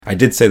I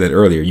did say that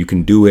earlier. You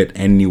can do it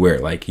anywhere,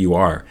 like you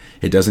are.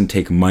 It doesn't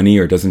take money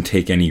or it doesn't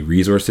take any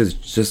resources.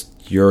 It's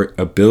just your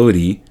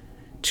ability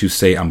to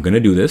say, I'm going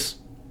to do this,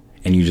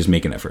 and you just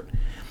make an effort.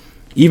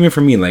 Even for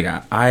me, like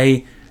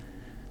I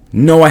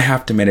know I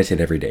have to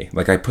meditate every day.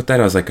 Like I put that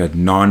as like a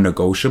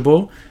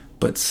non-negotiable,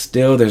 but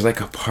still there's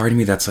like a part of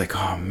me that's like,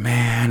 oh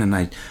man, and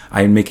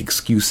I make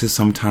excuses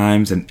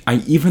sometimes. And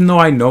even though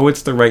I know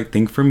it's the right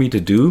thing for me to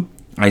do,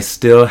 I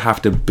still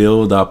have to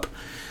build up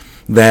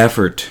the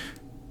effort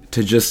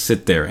to just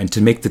sit there and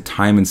to make the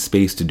time and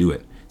space to do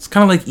it. It's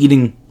kind of like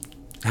eating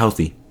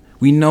healthy.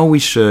 We know we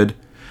should,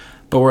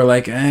 but we're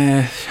like,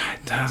 I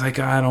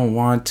don't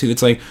want to.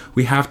 It's like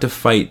we have to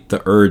fight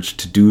the urge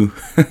to do,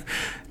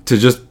 to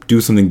just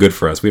do something good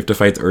for us. We have to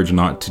fight the urge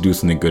not to do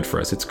something good for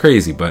us. It's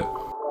crazy, but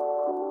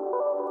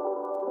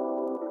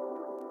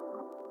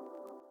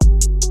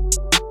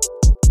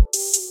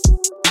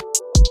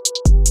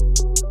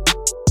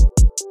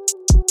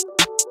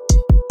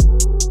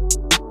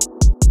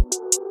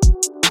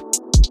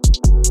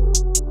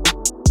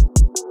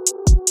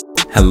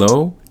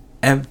hello,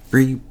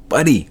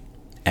 everybody,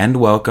 and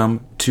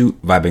welcome to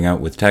Vibing Out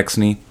with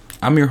Texney.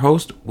 I'm your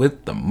host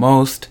with the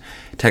most,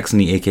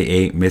 Texney,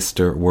 aka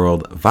Mr.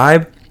 World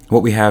Vibe.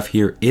 What we have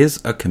here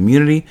is a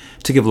community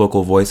to give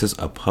local voices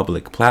a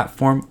public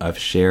platform of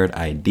shared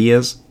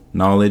ideas,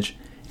 knowledge,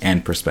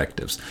 and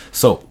perspectives.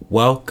 So,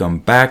 welcome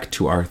back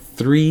to our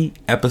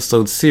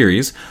 3-episode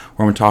series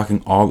where we're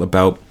talking all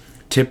about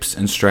tips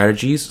and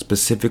strategies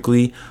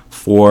specifically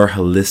for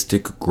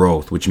holistic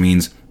growth, which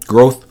means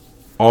growth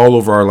all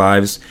over our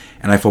lives,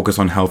 and I focus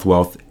on health,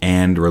 wealth,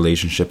 and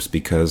relationships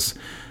because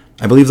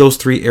I believe those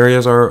 3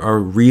 areas are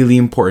really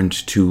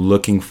important to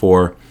looking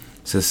for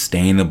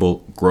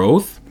sustainable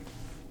growth.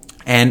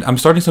 And I'm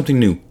starting something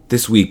new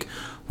this week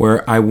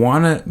where I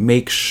want to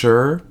make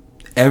sure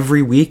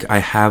every week I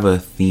have a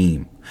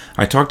theme.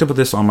 I talked about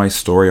this on my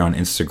story on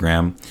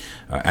Instagram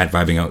at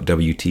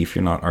VibingOutWT if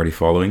you're not already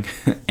following.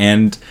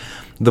 And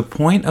the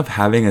point of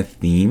having a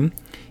theme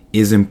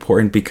is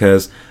important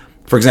because,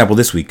 for example,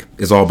 this week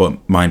is all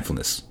about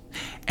mindfulness.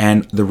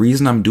 And the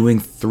reason I'm doing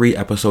 3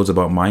 episodes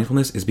about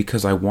mindfulness is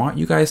because I want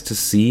you guys to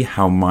see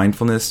how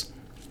mindfulness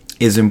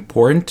is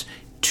important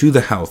to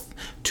the health,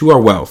 to our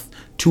wealth,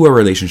 to our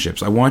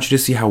relationships. I want you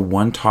to see how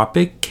one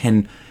topic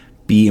can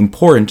be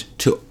important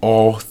to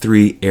all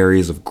 3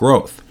 areas of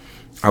growth.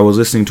 I was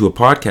listening to a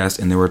podcast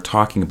and they were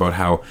talking about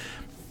how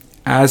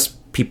as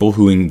people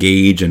who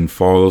engage and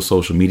follow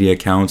social media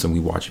accounts and we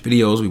watch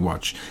videos, we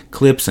watch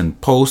clips and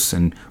posts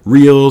and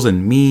reels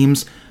and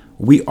memes,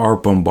 we are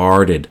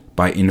bombarded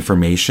by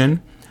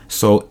information.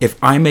 So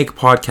if I make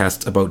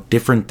podcasts about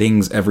different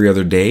things every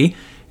other day,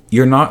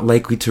 you're not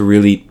likely to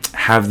really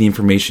have the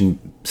information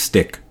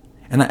stick.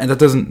 And that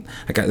doesn't,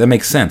 that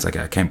makes sense.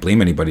 I can't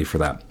blame anybody for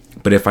that.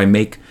 But if I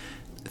make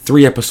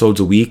 3 episodes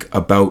a week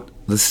about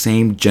the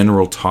same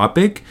general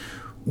topic,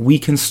 we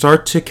can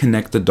start to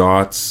connect the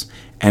dots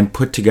and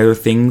put together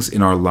things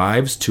in our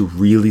lives to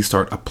really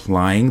start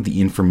applying the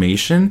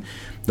information,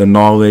 the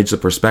knowledge, the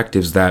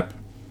perspectives that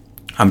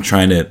I'm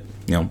trying to,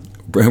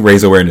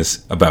 raise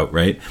awareness about,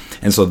 right?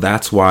 And so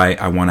that's why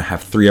I want to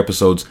have 3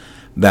 episodes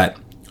that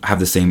have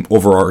the same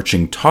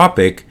overarching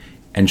topic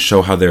and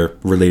show how they're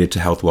related to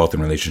health, wealth,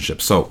 and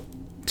relationships. So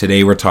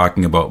today we're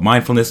talking about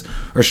mindfulness,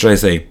 or should I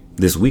say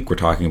this week we're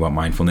talking about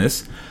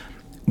mindfulness.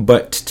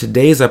 But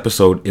today's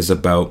episode is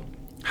about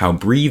how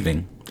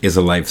breathing is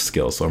a life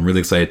skill. So I'm really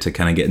excited to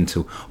kind of get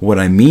into what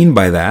I mean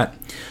by that.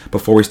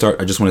 Before we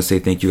start, I just want to say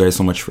thank you guys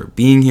so much for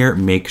being here.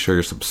 Make sure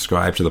you're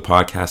subscribed to the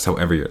podcast,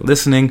 however you're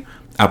listening.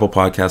 Apple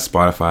Podcasts,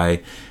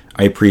 Spotify.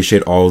 I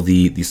appreciate all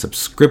the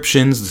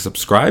subscriptions, the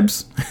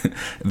subscribes,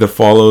 the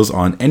follows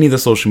on any of the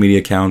social media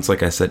accounts.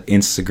 Like I said,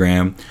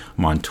 Instagram,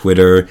 I'm on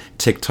Twitter,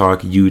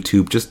 TikTok,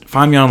 YouTube. Just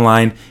find me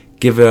online.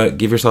 Give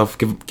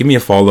me a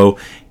follow.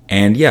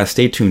 And yeah,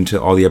 stay tuned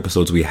to all the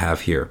episodes we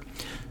have here.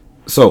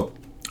 So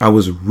I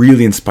was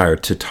really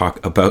inspired to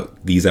talk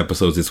about these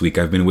episodes this week.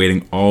 I've been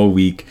waiting all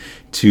week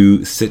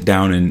to sit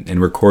down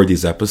and record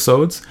these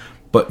episodes.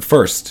 But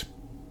first,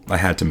 I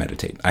had to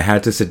meditate. I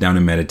had to sit down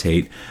and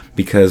meditate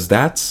because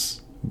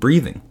that's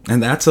breathing.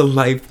 And that's a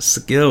life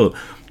skill.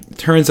 It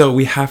turns out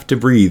we have to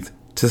breathe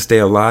to stay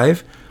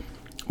alive.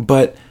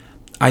 But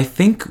I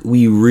think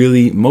we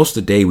really, most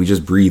of the day, we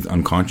just breathe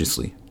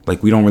unconsciously.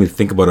 Like we don't really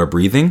think about our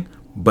breathing,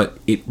 but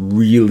it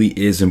really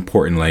is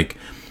important. Like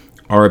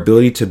our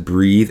ability to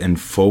breathe and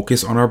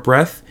focus on our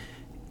breath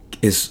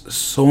is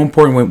so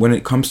important when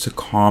it comes to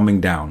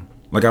calming down.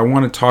 Like I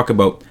want to talk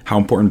about how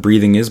important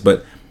breathing is,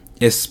 but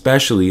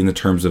especially in the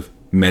terms of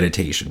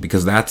meditation,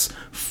 because that's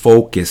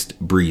focused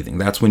breathing.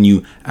 That's when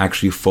you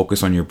actually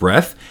focus on your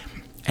breath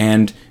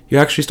and you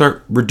actually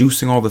start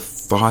reducing all the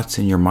thoughts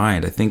in your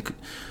mind. I think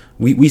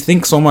we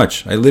think so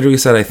much. I literally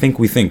said, I think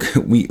we think.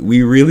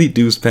 We really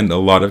do spend a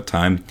lot of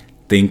time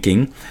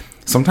thinking.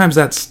 Sometimes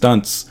that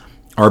stunts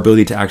our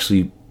ability to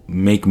actually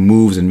make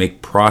moves and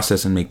make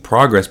process and make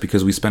progress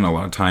because we spend a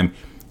lot of time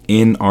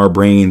in our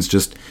brains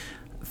just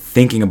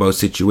thinking about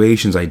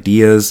situations,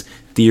 ideas,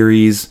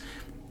 theories.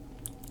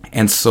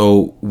 And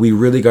so we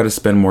really got to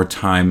spend more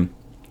time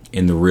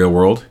in the real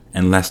world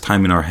and less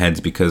time in our heads,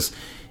 because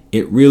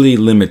it really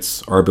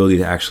limits our ability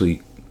to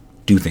actually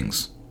do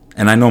things.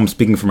 And I know I'm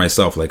speaking for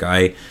myself. Like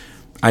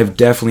I've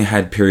definitely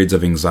had periods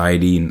of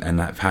anxiety,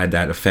 and I've had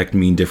that affect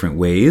me in different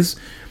ways.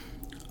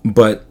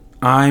 But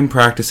I'm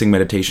practicing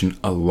meditation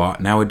a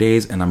lot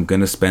nowadays, and I'm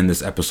going to spend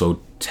this episode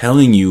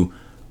telling you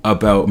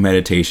about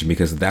meditation,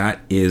 because that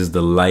is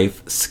the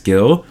life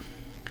skill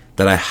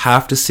that I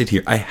have to sit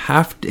here. I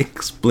have to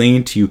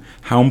explain to you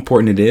how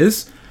important it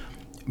is,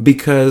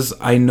 because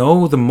I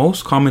know the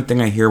most common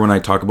thing I hear when I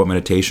talk about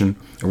meditation,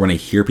 or when I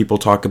hear people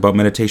talk about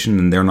meditation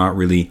and they're not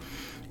really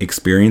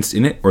experienced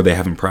in it, or they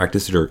haven't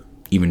practiced it or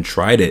even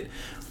tried it,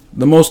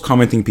 the most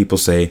common thing people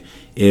say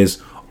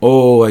is,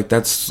 oh, like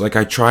that's like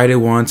I tried it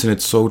once and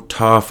it's so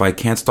tough. I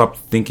can't stop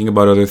thinking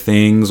about other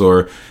things,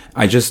 or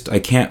I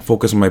can't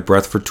focus on my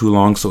breath for too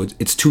long, so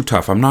it's too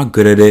tough. I'm not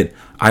good at it.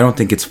 I don't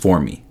think it's for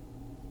me.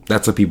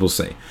 That's what people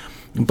say.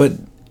 But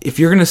if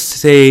you're going to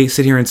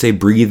sit here and say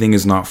breathing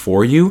is not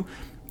for you,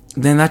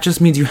 then that just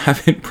means you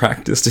haven't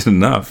practiced it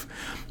enough.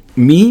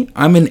 Me,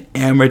 I'm an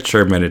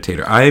amateur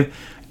meditator. I've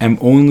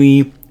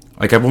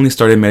only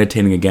started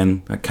meditating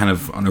again, kind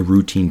of on a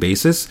routine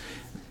basis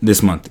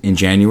this month in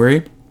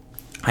January.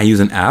 I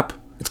use an app.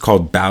 It's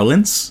called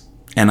Balance.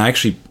 And I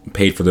actually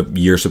paid for the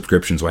year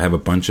subscription, so I have a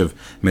bunch of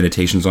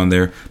meditations on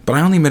there. But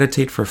I only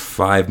meditate for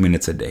 5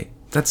 minutes a day.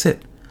 That's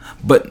it.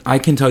 But I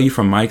can tell you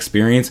from my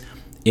experience,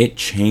 it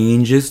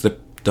changes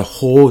the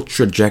whole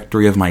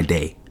trajectory of my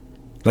day.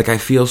 Like I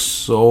feel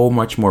so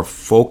much more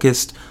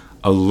focused,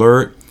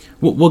 alert.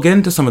 We'll get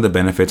into some of the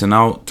benefits, and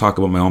I'll talk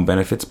about my own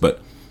benefits.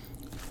 But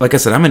like I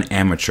said, I'm an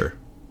amateur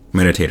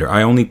meditator.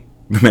 I only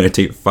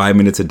meditate 5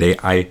 minutes a day.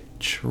 I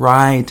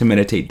try to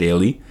meditate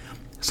daily.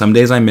 Some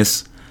days I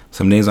miss.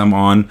 Some days I'm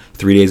on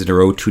 3 days in a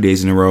row, 2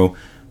 days in a row.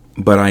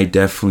 But I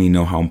definitely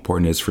know how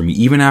important it is for me.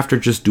 Even after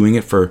just doing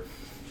it for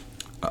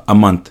a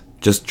month,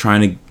 just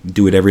trying to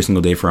do it every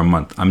single day for a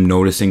month, I'm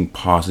noticing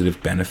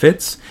positive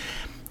benefits.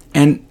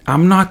 And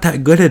I'm not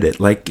that good at it.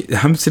 Like,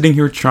 I'm sitting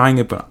here trying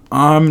it, but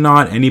I'm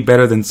not any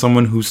better than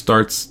someone who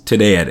starts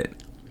today at it.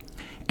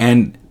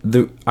 And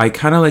I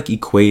kind of like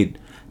equate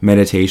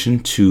meditation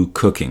to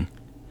cooking,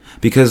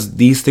 because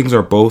these things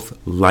are both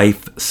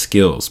life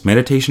skills.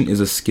 Meditation is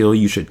a skill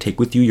you should take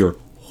with you your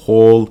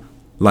whole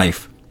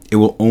life. It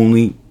will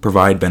only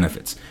provide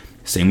benefits.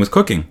 Same with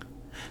cooking.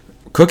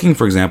 Cooking,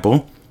 for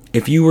example,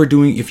 if you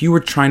were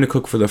trying to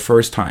cook for the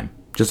first time,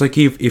 just like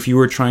if you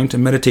were trying to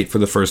meditate for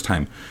the first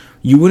time,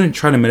 you wouldn't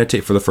try to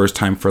meditate for the first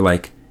time for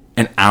like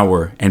an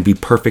hour and be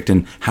perfect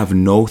and have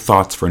no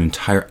thoughts for an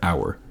entire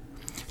hour.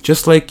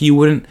 Just like you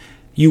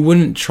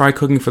wouldn't try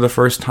cooking for the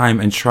first time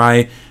and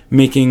try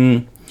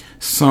making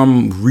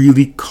some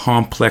really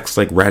complex,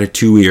 like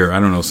ratatouille, or I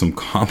don't know, some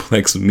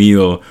complex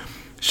meal,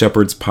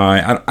 shepherd's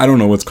pie. I don't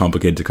know what's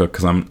complicated to cook,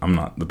 because I'm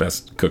not the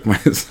best cook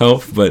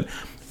myself, but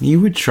you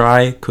would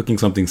try cooking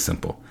something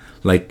simple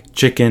like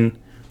chicken,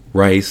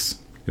 rice,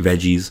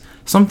 veggies,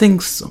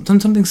 something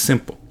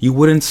simple. You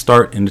wouldn't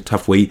start in a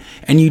tough way,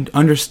 and you'd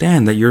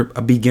understand that you're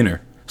a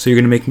beginner, so you're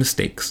going to make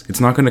mistakes. It's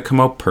not going to come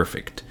out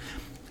perfect.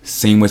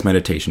 Same with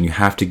meditation. You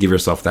have to give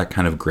yourself that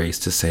kind of grace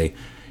to say,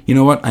 you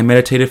know what, I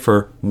meditated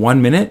for 1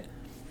 minute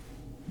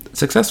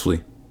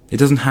successfully. It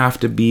doesn't have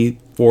to be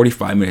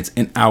 45 minutes,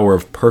 an hour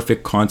of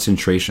perfect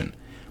concentration,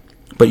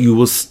 but you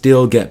will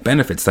still get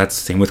benefits. That's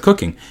the same with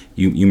cooking.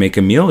 You make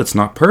a meal, it's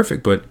not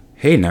perfect, but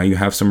hey, now you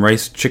have some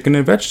rice, chicken,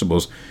 and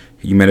vegetables.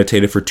 You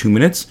meditated for 2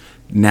 minutes.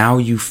 Now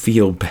you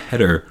feel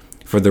better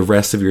for the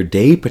rest of your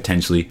day,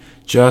 potentially,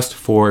 just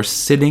for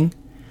sitting,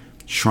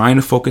 trying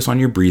to focus on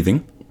your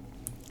breathing,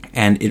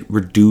 and it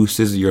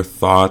reduces your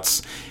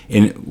thoughts.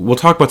 And we'll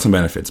talk about some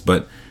benefits,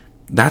 but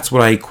that's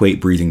what I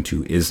equate breathing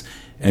to,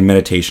 and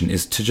meditation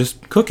is to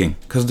just cooking,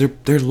 because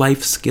they're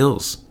life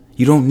skills.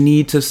 You don't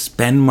need to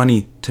spend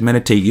money to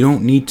meditate. You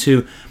don't need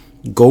to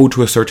go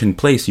to a certain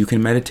place. You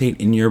can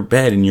meditate in your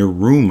bed, in your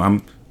room.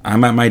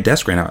 I'm at my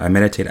desk right now. I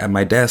meditate at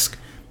my desk,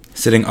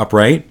 sitting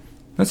upright.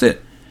 That's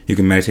it. You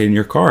can meditate in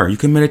your car. You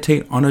can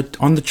meditate on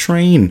the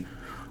train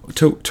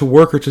to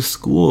work or to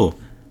school.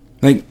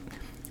 Like,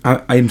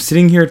 I'm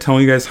sitting here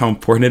telling you guys how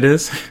important it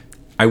is.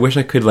 I wish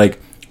I could like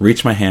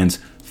reach my hands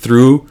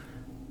through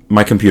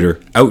my computer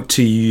out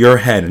to your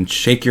head and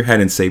shake your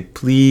head and say,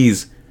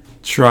 please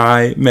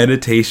try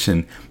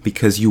meditation,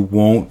 because you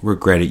won't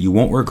regret it. You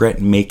won't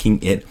regret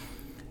making it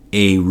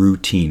a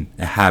routine,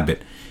 a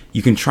habit.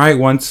 You can try it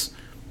once.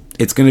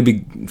 It's going to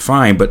be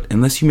fine, but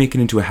unless you make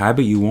it into a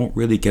habit, you won't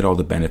really get all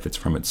the benefits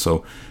from it.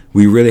 So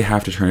we really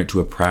have to turn it to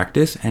a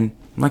practice. And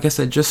like I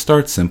said, just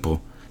start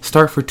simple.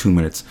 Start for 2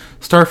 minutes.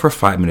 Start for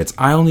 5 minutes.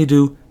 I only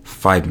do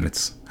 5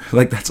 minutes.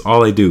 Like, that's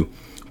all I do.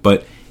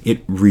 But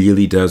it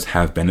really does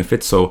have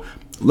benefits. So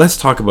let's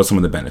talk about some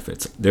of the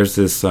benefits. There's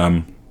this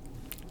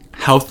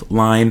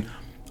Healthline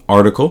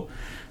article.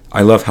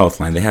 I love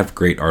Healthline. They have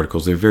great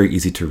articles. They're very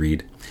easy to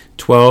read.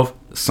 12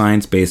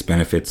 science-based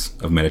benefits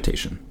of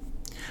meditation.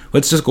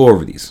 Let's just go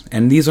over these.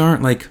 And these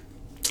aren't like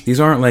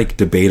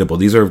debatable.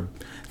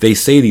 They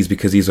say these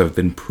because these have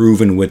been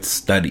proven with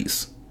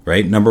studies.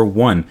 right? Number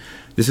 1,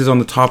 this is on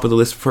the top of the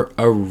list for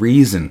a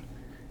reason.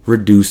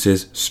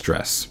 Reduces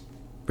stress,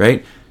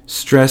 right?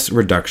 Stress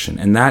reduction.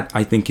 And that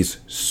I think is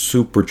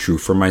super true.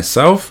 For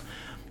myself,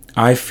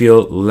 I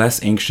feel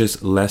less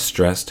anxious, less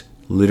stressed,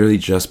 literally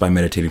just by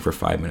meditating for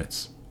 5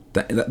 minutes.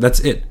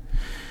 That's it.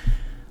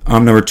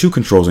 Number 2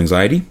 controls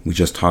anxiety. We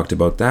just talked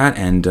about that.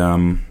 And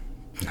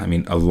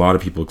a lot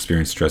of people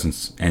experience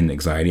stress and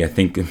anxiety. I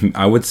think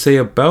I would say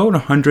about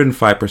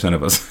 105%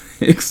 of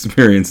us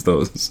experience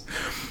those.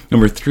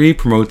 Number 3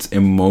 promotes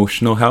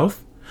emotional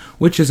health,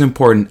 which is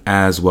important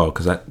as well,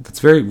 because that's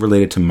very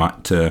related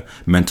to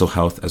mental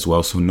health as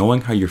well. So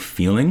knowing how you're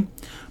feeling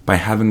by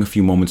having a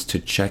few moments to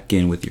check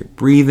in with your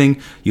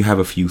breathing, you have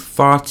a few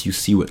thoughts, you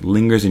see what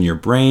lingers in your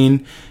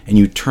brain, and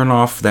you turn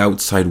off the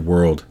outside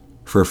world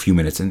for a few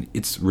minutes, and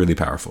it's really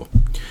powerful.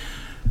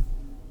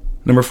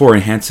 Number 4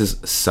 enhances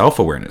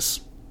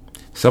self-awareness.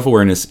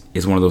 Self-awareness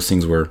is one of those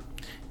things where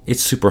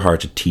it's super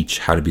hard to teach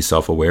how to be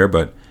self-aware,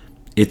 but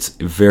it's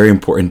very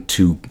important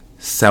to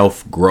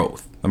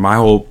self-growth. My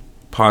whole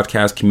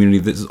podcast community,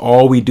 this is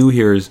all we do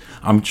here is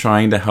I'm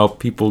trying to help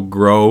people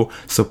grow,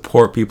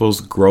 support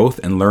people's growth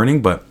and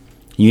learning, but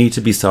you need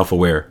to be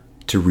self-aware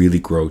to really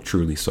grow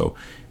truly. So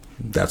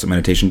that's what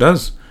meditation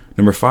does.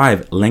 Number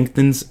 5,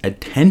 lengthens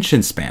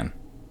attention span.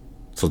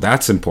 So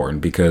that's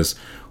important because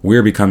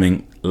we're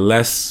becoming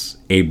less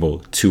able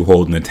to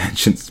hold an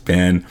attention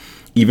span.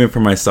 Even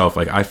for myself,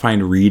 like I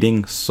find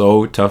reading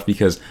so tough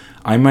because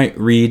I might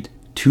read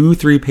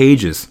 2-3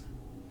 pages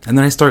and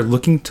then I start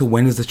looking to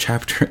when does the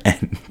chapter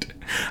end.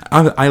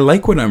 I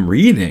like what I'm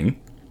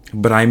reading,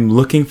 but I'm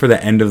looking for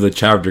the end of the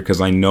chapter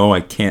because I know I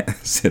can't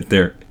sit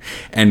there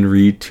and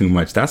read too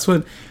much. That's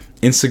what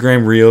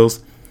Instagram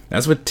Reels,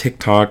 that's what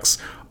TikToks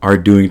are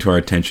doing to our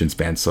attention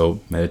span. So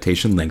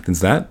meditation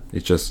lengthens that. It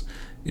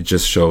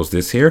just shows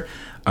this here.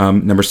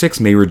 Number 6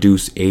 may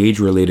reduce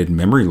age-related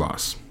memory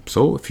loss.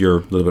 So if you're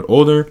a little bit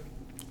older,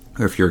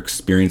 or if you're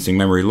experiencing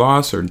memory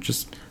loss, or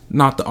just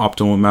not the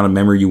optimal amount of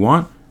memory you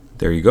want,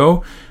 there you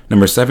go.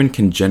 Number 7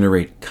 can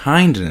generate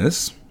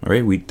kindness. All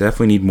right, we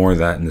definitely need more of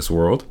that in this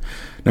world.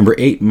 Number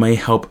 8 may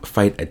help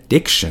fight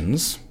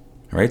addictions.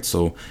 All right,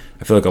 so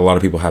I feel like a lot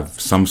of people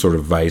have some sort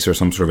of vice or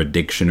some sort of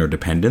addiction or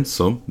dependence.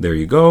 So there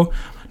you go.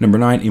 Number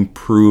 9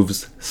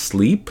 improves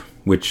sleep,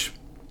 which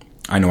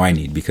I know I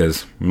need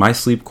because my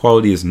sleep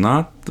quality is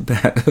not the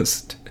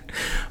best.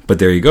 But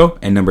there you go.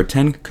 And number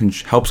 10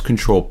 helps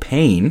control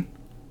pain,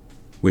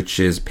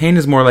 pain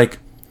is more like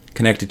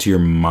connected to your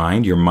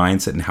mind, your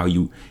mindset, and how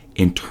you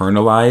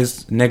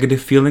internalize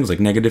negative feelings, like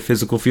negative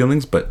physical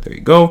feelings. But there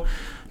you go.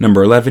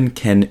 Number 11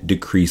 can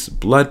decrease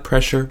blood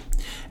pressure.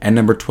 And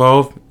number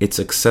 12, it's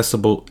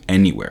accessible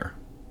anywhere,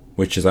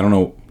 which is, I don't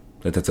know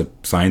that that's a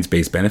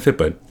science-based benefit,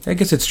 but I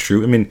guess it's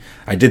true. I mean,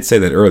 I did say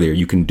that earlier.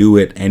 You can do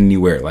it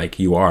anywhere, like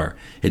you are.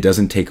 It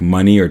doesn't take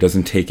money or it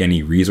doesn't take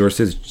any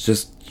resources. It's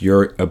just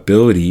your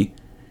ability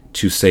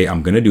to say,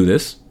 I'm going to do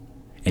this,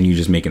 and you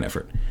just make an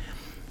effort.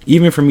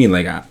 Even for me,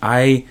 like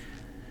I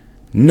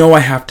know I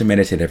have to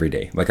meditate every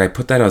day. Like I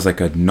put that as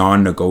like a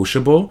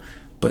non-negotiable,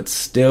 but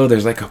still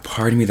there's like a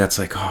part of me that's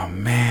like, oh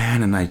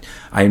man, and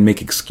I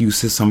make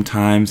excuses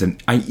sometimes.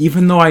 And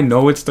even though I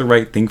know it's the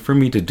right thing for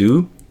me to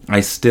do, I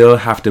still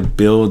have to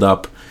build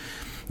up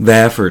the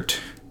effort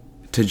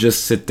to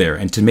just sit there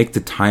and to make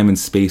the time and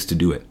space to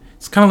do it.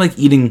 It's kind of like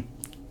eating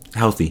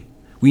healthy.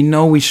 We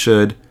know we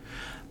should,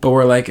 but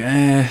we're like,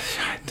 I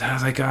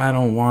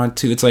don't want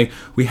to. It's like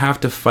we have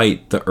to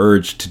fight the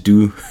urge to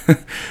do,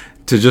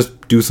 to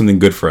just do something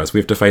good for us. We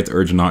have to fight the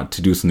urge not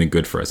to do something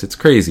good for us. It's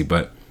crazy,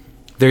 but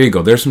there you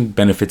go. There's some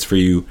benefits for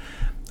you.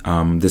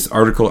 This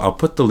article, I'll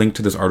put the link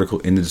to this article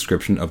in the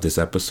description of this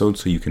episode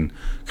so you can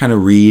kind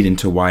of read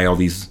into why all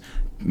these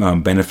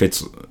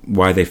benefits,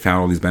 why they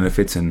found all these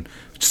benefits, and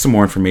just some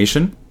more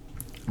information.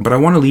 But I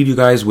want to leave you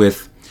guys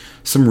with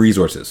some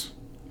resources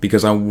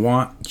because I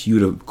want you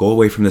to go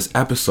away from this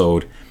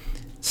episode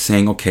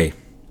saying, okay,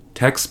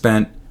 Tex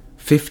spent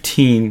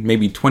 15,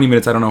 maybe 20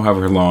 minutes, I don't know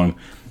however long,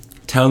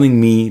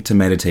 telling me to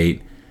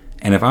meditate.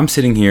 And if I'm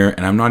sitting here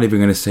and I'm not even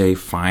going to say,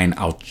 fine,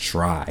 I'll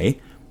try,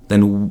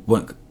 then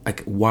what?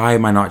 Like, why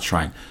am I not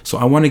trying? So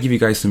I want to give you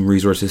guys some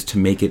resources to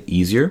make it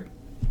easier.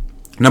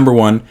 Number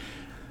 1,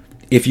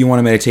 if you want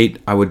to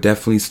meditate, I would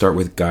definitely start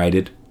with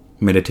guided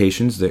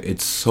meditations.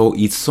 It's so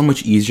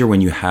much easier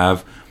when you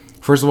have,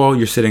 first of all,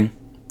 you're sitting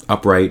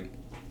upright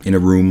in a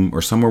room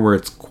or somewhere where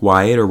it's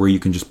quiet or where you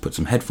can just put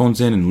some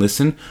headphones in and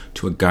listen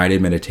to a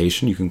guided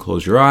meditation. You can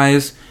close your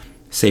eyes,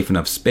 safe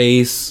enough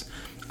space.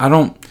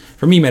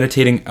 For me,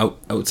 meditating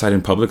outside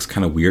in public is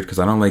kind of weird because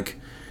I don't like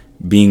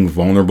being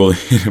vulnerable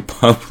in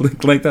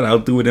public like that. I'll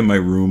do it in my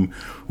room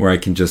where I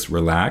can just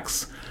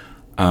relax.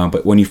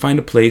 But when you find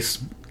a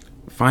place,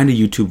 find a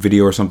YouTube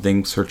video or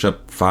something, search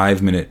up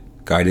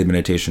 5-minute guided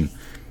meditation.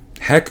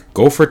 Heck,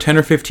 go for 10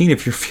 or 15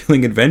 if you're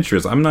feeling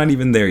adventurous. I'm not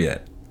even there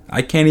yet.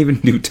 I can't even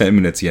do 10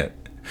 minutes yet.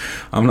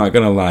 I'm not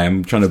going to lie.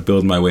 I'm trying to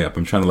build my way up.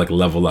 I'm trying to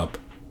level up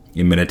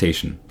in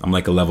meditation. I'm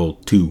like a level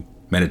 2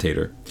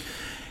 meditator.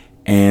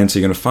 And so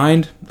you're going to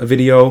find a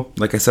video.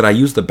 Like I said, I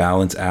use the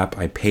Balance app.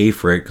 I pay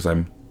for it because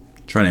I'm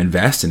trying to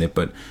invest in it,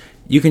 but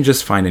you can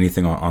just find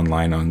anything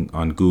online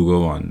on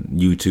Google, on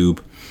YouTube.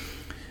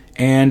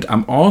 And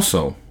I'm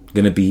also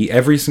going to be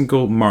every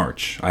single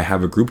March, I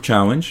have a group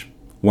challenge.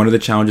 One of the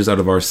challenges out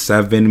of our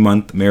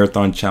 7-month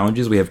marathon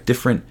challenges, we have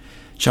different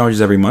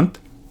challenges every month.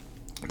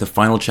 The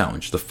final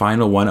challenge, the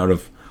final one out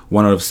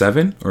of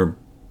 7, or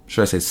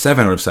should I say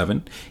 7 out of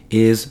 7,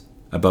 is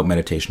about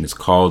meditation. It's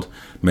called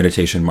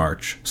Meditation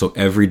March. So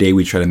every day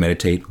we try to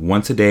meditate.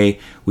 Once a day,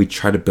 we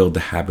try to build the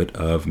habit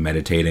of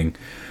meditating.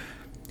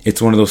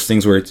 It's one of those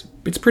things where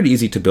it's pretty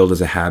easy to build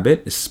as a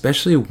habit,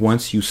 especially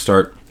once you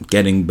start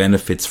getting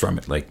benefits from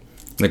it. Like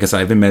I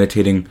said, I've been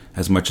meditating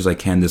as much as I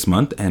can this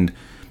month, and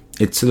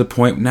it's to the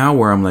point now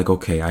where I'm like,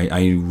 okay,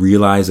 I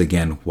realize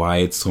again why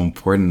it's so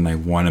important, and I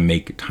want to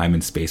make time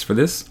and space for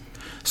this.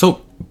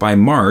 So by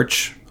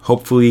March,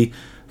 hopefully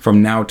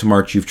from now to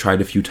March, you've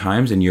tried a few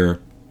times and you're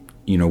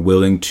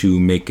willing to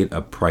make it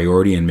a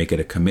priority and make it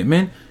a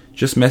commitment.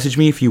 Just message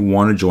me if you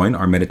want to join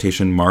our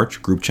Meditation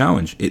March group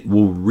challenge. It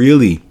will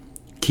really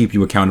keep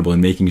you accountable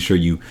in making sure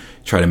you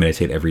try to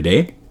meditate every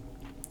day.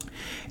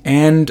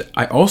 And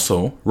I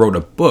also wrote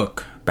a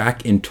book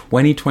back in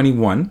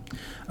 2021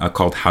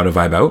 called How to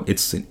Vibe Out.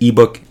 It's an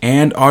ebook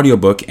and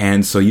audiobook,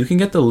 and so you can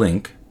get the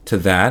link to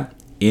that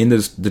in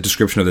the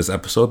description of this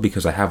episode,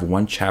 because I have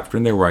one chapter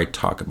in there where I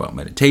talk about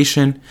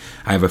meditation.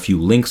 I have a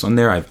few links on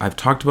there. I've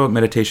talked about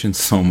meditation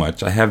so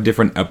much. I have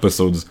different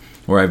episodes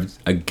where I've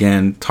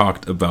again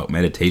talked about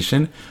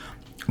meditation,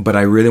 but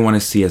I really want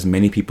to see as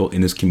many people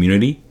in this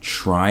community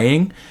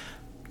trying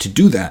to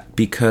do that,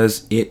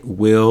 because it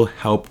will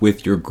help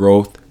with your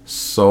growth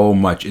so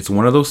much. It's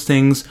one of those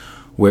things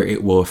where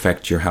it will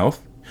affect your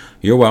health,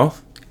 your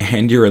wealth,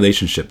 and your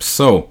relationships.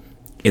 So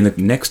in the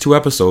next 2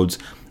 episodes,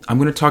 I'm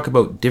going to talk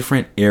about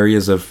different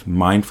areas of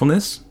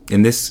mindfulness.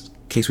 In this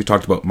case, we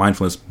talked about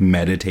mindfulness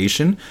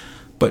meditation,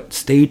 but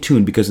stay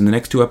tuned, because in the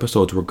next 2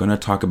 episodes, we're going to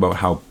talk about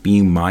how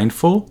being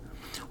mindful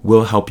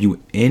will help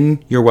you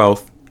in your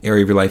wealth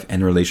area of your life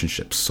and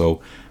relationships.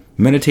 So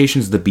meditation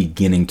is the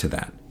beginning to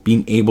that.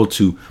 Being able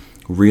to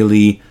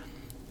really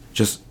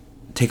just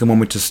take a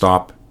moment to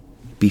stop,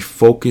 be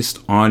focused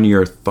on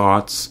your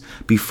thoughts,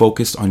 be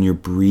focused on your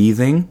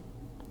breathing,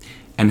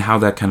 and how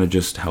that kind of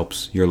just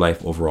helps your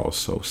life overall.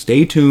 So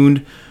stay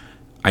tuned.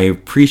 I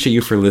appreciate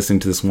you for listening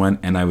to this one,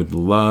 and I would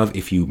love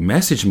if you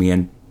message me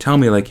and tell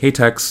me like, hey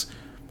Tex,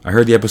 I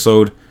heard the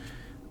episode,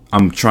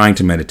 I'm trying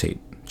to meditate.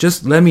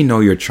 Just let me know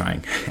you're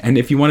trying. And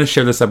if you want to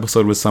share this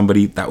episode with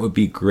somebody, that would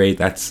be great.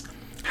 That's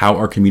how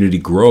our community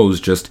grows.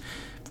 Just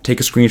take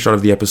a screenshot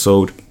of the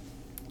episode,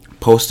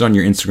 post it on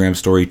your Instagram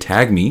story,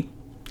 tag me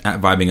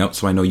at Vibing Out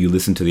so I know you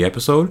listened to the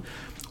episode,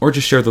 or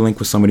just share the link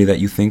with somebody that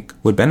you think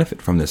would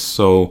benefit from this.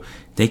 So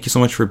thank you so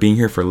much for being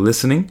here, for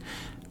listening.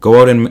 Go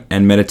out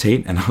and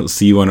meditate, and I'll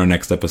see you on our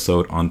next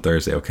episode on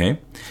Thursday, okay?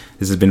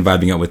 This has been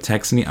Vibing Out with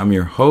Texney. I'm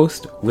your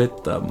host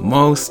with the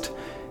most,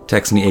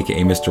 Texney,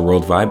 aka Mr.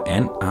 World Vibe,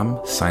 and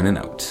I'm signing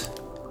out.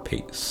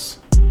 Peace.